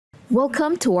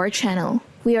Welcome to our channel.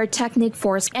 We are Technic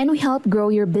Force and we help grow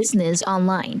your business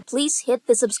online. Please hit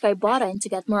the subscribe button to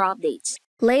get more updates.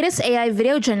 Latest AI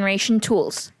video generation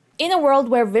tools. In a world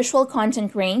where visual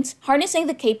content reigns, harnessing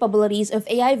the capabilities of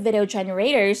AI video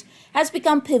generators has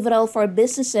become pivotal for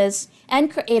businesses and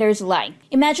creators alike.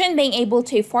 Imagine being able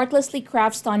to effortlessly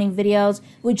craft stunning videos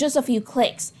with just a few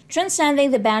clicks,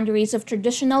 transcending the boundaries of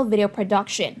traditional video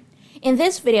production. In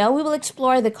this video, we will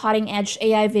explore the cutting-edge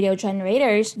AI video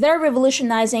generators that are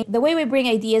revolutionizing the way we bring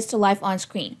ideas to life on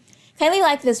screen. Kindly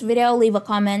like this video, leave a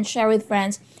comment, share with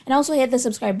friends, and also hit the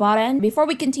subscribe button before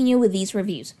we continue with these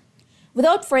reviews.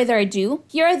 Without further ado,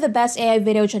 here are the best AI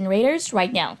video generators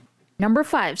right now. Number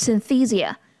 5.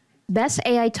 Synthesia. Best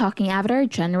AI Talking Avatar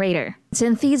Generator.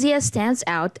 Synthesia stands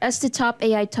out as the top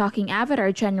AI talking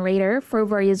avatar generator for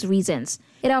various reasons.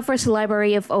 It offers a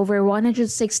library of over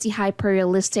 160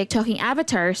 hyper-realistic talking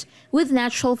avatars with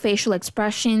natural facial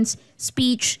expressions,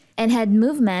 speech, and head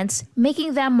movements,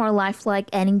 making them more lifelike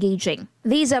and engaging.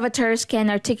 These avatars can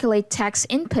articulate text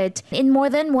input in more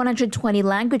than 120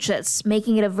 languages,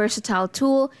 making it a versatile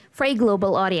tool for a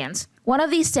global audience. One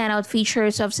of the standout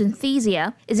features of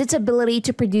Synthesia is its ability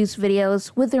to produce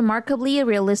videos with remarkably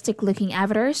realistic-looking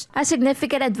avatars, a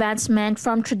significant advancement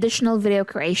from traditional video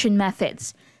creation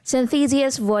methods.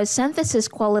 Synthesia's voice synthesis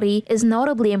quality is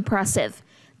notably impressive,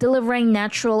 delivering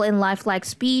natural and lifelike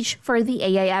speech for the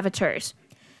AI avatars.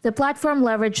 The platform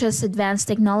leverages advanced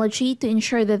technology to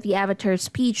ensure that the avatar's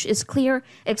speech is clear,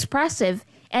 expressive,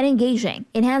 and engaging,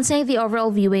 enhancing the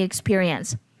overall viewing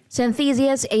experience.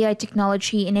 Synthesia's AI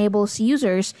technology enables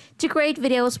users to create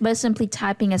videos by simply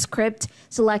typing a script,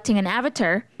 selecting an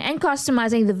avatar, and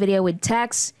customizing the video with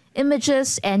text,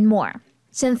 images, and more.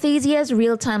 Synthesia's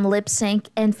real-time lip sync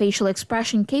and facial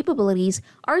expression capabilities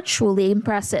are truly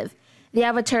impressive. The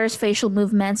avatar's facial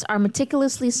movements are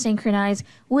meticulously synchronized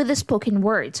with the spoken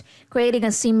words, creating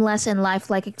a seamless and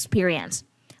lifelike experience.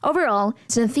 Overall,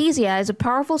 Synthesia is a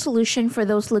powerful solution for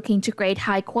those looking to create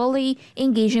high-quality,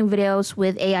 engaging videos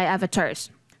with AI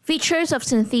avatars. Features of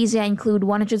Synthesia include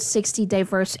 160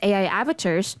 diverse AI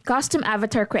avatars, custom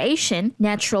avatar creation,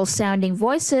 natural-sounding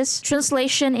voices,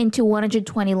 translation into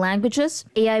 120 languages,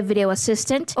 AI video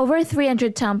assistant, over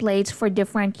 300 templates for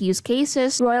different use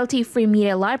cases, royalty-free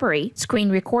media library,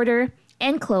 screen recorder,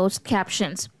 and closed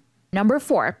captions. Number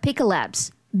 4.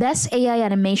 Pictolabs. Best AI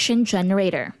Animation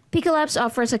Generator. Pictolabs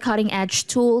offers a cutting-edge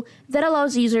tool that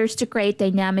allows users to create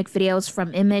dynamic videos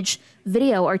from image,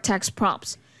 video, or text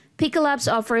prompts.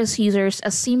 Pictolabs offers users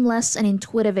a seamless and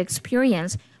intuitive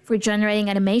experience for generating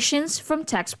animations from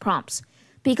text prompts.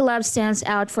 Pictolabs stands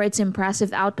out for its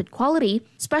impressive output quality,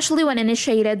 especially when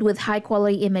initiated with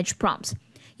high-quality image prompts.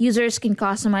 Users can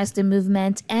customize the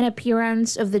movement and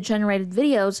appearance of the generated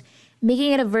videos,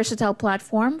 making it a versatile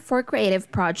platform for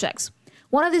creative projects.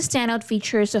 One of the standout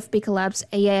features of Pictolabs'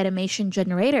 AI animation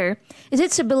generator is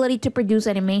its ability to produce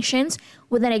animations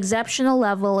with an exceptional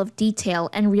level of detail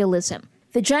and realism.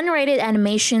 The generated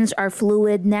animations are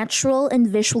fluid, natural, and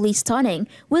visually stunning,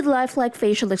 with lifelike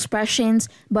facial expressions,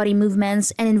 body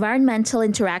movements, and environmental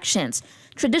interactions.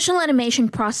 Traditional animation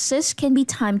processes can be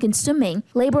time-consuming,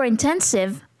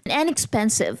 labor-intensive, and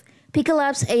expensive.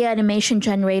 Pictolabs' AI animation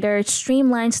generator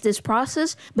streamlines this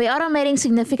process by automating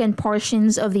significant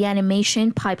portions of the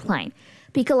animation pipeline.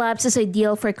 Pictolabs is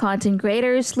ideal for content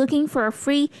creators looking for a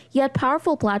free yet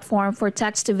powerful platform for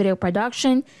text-to-video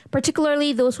production,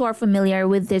 particularly those who are familiar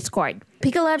with Discord.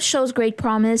 Pictolabs shows great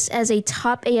promise as a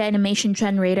top AI animation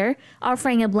generator,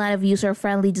 offering a blend of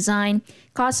user-friendly design,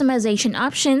 customization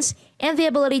options, and the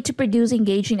ability to produce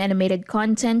engaging animated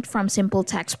content from simple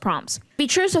text prompts.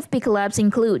 Features of Pictolabs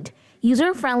include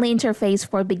user-friendly interface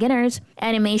for beginners,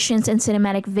 animations and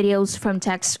cinematic videos from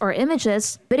text or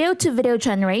images, video-to-video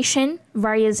generation,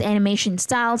 various animation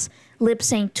styles, lip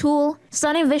sync tool,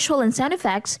 stunning visual and sound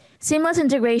effects, seamless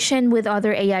integration with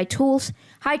other AI tools,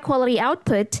 high-quality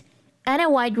output, and a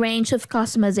wide range of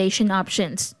customization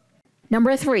options.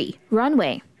 Number 3.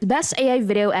 Runway. The best AI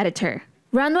video editor.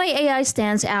 Runway AI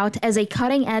stands out as a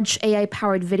cutting-edge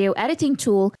AI-powered video editing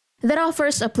tool that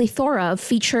offers a plethora of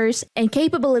features and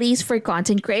capabilities for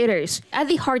content creators. At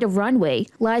the heart of Runway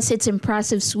lies its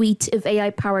impressive suite of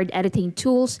AI-powered editing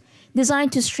tools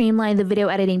designed to streamline the video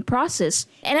editing process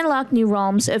and unlock new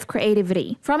realms of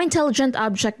creativity. From intelligent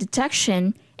object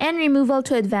detection and removal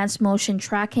to advanced motion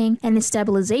tracking and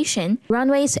stabilization,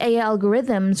 Runway's AI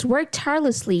algorithms work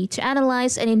tirelessly to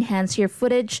analyze and enhance your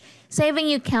footage, saving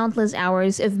you countless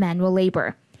hours of manual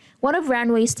labor. One of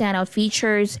Runway's standout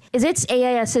features is its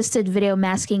AI-assisted video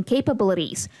masking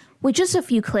capabilities. With just a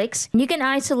few clicks, you can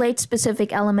isolate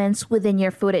specific elements within your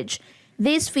footage.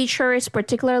 This feature is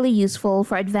particularly useful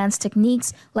for advanced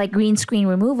techniques like green screen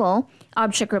removal,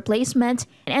 object replacement,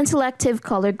 and selective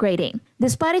color grading.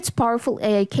 Despite its powerful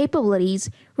AI capabilities,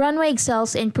 Runway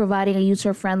excels in providing a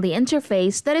user-friendly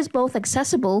interface that is both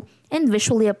accessible and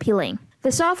visually appealing.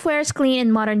 The software's clean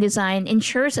and modern design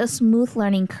ensures a smooth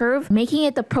learning curve, making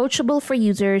it approachable for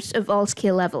users of all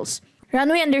skill levels.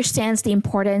 Runway understands the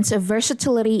importance of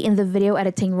versatility in the video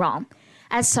editing realm.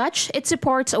 As such, it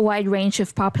supports a wide range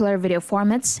of popular video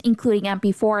formats, including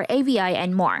MP4, AVI,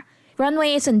 and more.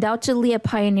 Runway is undoubtedly a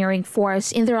pioneering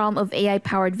force in the realm of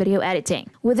AI-powered video editing.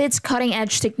 With its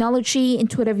cutting-edge technology,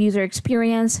 intuitive user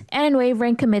experience, and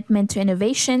unwavering commitment to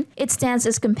innovation, it stands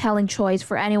as a compelling choice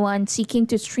for anyone seeking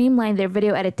to streamline their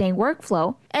video editing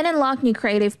workflow and unlock new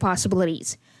creative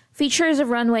possibilities. Features of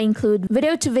Runway include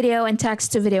video-to-video and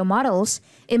text-to-video models,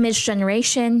 image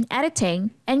generation,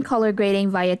 editing, and color grading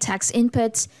via text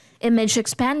inputs, image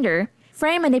expander,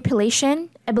 frame manipulation,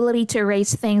 ability to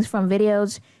erase things from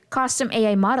videos, custom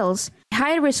AI models,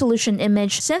 high-resolution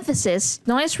image synthesis,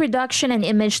 noise reduction and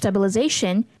image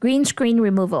stabilization, green screen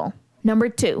removal. Number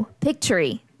 2.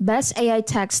 Pictory, Best AI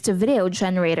Text-to-Video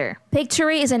Generator.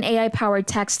 Pictory is an AI-powered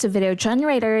text-to-video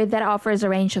generator that offers a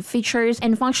range of features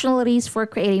and functionalities for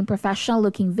creating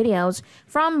professional-looking videos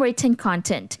from written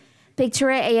content.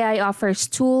 Pictory AI offers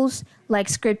tools like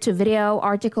script-to-video,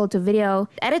 article-to-video,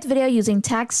 edit video using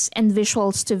text, and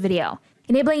visuals-to-video,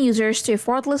 enabling users to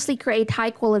effortlessly create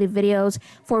high-quality videos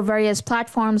for various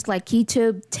platforms like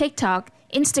YouTube, TikTok,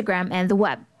 Instagram, and the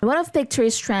web. One of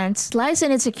Pictory's strengths lies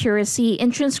in its accuracy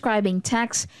in transcribing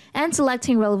text and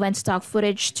selecting relevant stock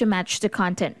footage to match the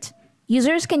content.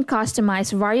 Users can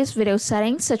customize various video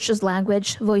settings such as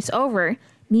language, voiceover,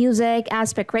 music,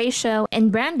 aspect ratio,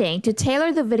 and branding to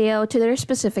tailor the video to their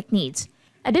specific needs.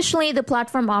 Additionally, the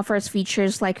platform offers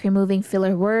features like removing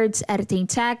filler words, editing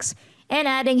text, and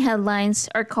adding headlines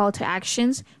or call to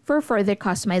actions for further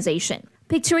customization.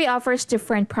 Pictory offers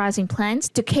different pricing plans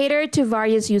to cater to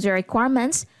various user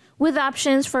requirements, with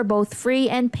options for both free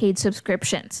and paid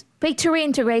subscriptions. Pictory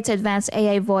integrates advanced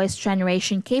AI voice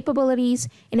generation capabilities,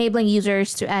 enabling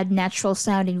users to add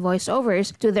natural-sounding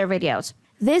voiceovers to their videos.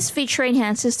 This feature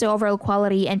enhances the overall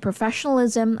quality and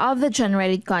professionalism of the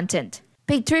generated content.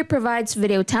 Pictory provides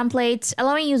video templates,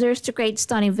 allowing users to create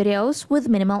stunning videos with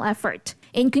minimal effort.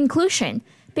 In conclusion,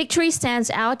 Pictory stands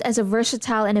out as a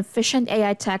versatile and efficient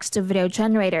AI text-to-video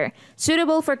generator,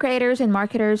 suitable for creators and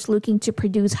marketers looking to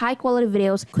produce high-quality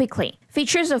videos quickly.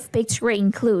 Features of Pictory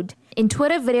include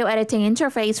intuitive video editing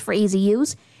interface for easy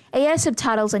use, AI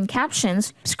subtitles and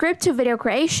captions, script-to-video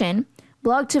creation,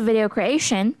 blog-to-video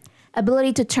creation,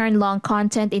 ability to turn long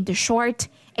content into short,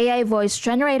 AI voice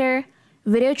generator,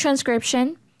 video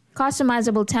transcription,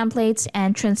 customizable templates,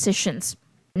 and transitions.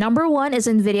 Number 1 is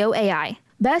NVideo AI,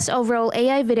 Best Overall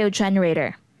AI Video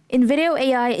Generator. NVideo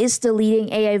AI is the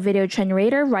leading AI video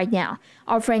generator right now,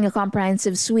 offering a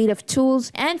comprehensive suite of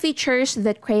tools and features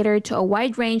that cater to a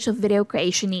wide range of video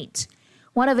creation needs.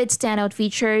 One of its standout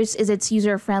features is its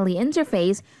user-friendly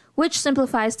interface, which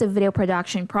simplifies the video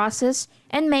production process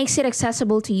and makes it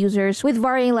accessible to users with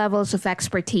varying levels of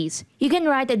expertise. You can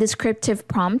write a descriptive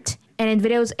prompt, and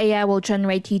NVideo's AI will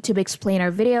generate YouTube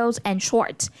explainer videos and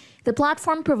shorts. The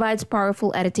platform provides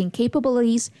powerful editing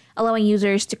capabilities, allowing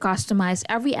users to customize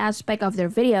every aspect of their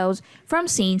videos, from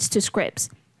scenes to scripts.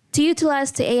 To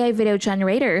utilize the AI video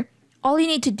generator, all you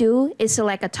need to do is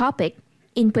select a topic,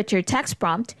 input your text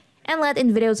prompt, and let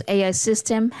NVideo's AI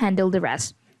system handle the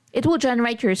rest. It will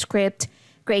generate your script,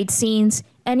 create scenes,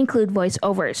 and include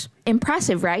voiceovers.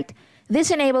 Impressive, right?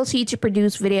 This enables you to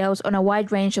produce videos on a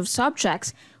wide range of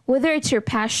subjects, whether it's your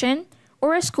passion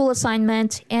or a school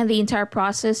assignment, and the entire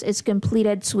process is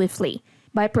completed swiftly.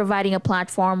 By providing a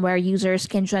platform where users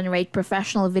can generate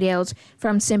professional videos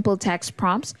from simple text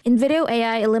prompts, NVideo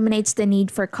AI eliminates the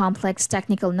need for complex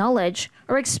technical knowledge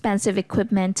or expensive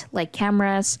equipment like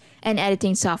cameras and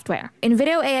editing software.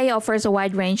 NVideo AI offers a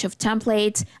wide range of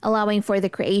templates, allowing for the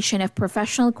creation of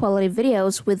professional quality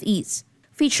videos with ease.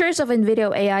 Features of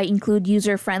NVideo AI include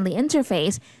user-friendly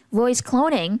interface, voice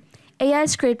cloning, AI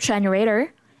script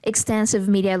generator, extensive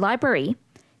media library,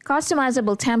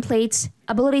 customizable templates,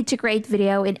 ability to create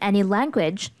video in any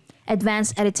language,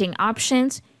 advanced editing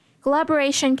options,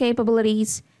 collaboration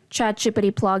capabilities,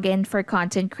 ChatGPT plugin for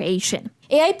content creation.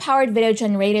 AI-powered video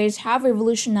generators have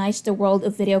revolutionized the world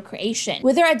of video creation.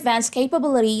 With their advanced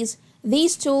capabilities,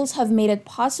 these tools have made it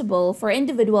possible for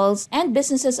individuals and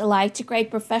businesses alike to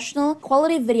create professional,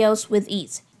 quality videos with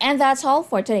ease. And that's all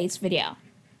for today's video.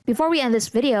 Before we end this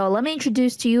video, let me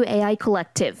introduce to you AI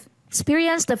Collective.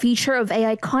 Experience the future of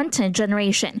AI content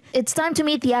generation. It's time to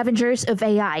meet the Avengers of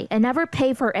AI and never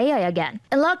pay for AI again.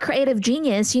 Unlock creative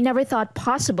genius you never thought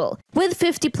possible with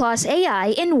 50 plus AI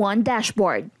in one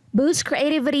dashboard. Boost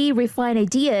creativity, refine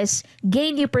ideas,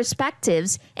 gain new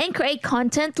perspectives, and create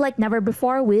content like never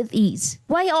before with ease.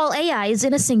 Why all AIs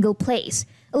in a single place?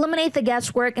 Eliminate the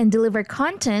guesswork and deliver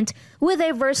content with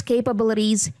diverse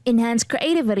capabilities, enhanced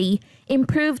creativity,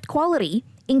 improved quality,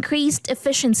 increased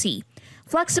efficiency,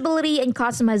 flexibility and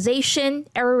customization,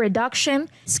 error reduction,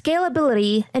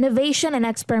 scalability, innovation and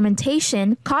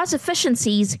experimentation, cost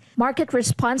efficiencies, market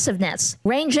responsiveness,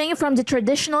 ranging from the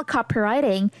traditional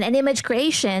copywriting and image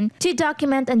creation to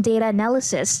document and data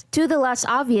analysis to the less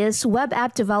obvious web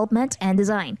app development and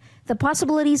design. The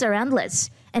possibilities are endless,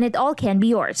 and it all can be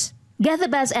yours. Get the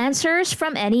best answers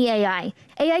from any AI.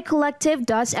 AI Collective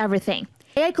does everything.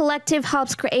 AI Collective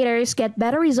helps creators get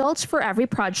better results for every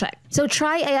project. So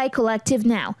try AI Collective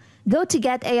now. Go to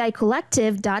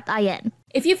getaicollective.in.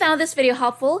 If you found this video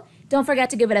helpful, don't forget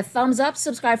to give it a thumbs up,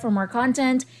 subscribe for more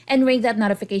content, and ring that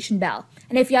notification bell.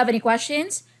 And if you have any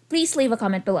questions, please leave a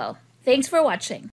comment below. Thanks for watching.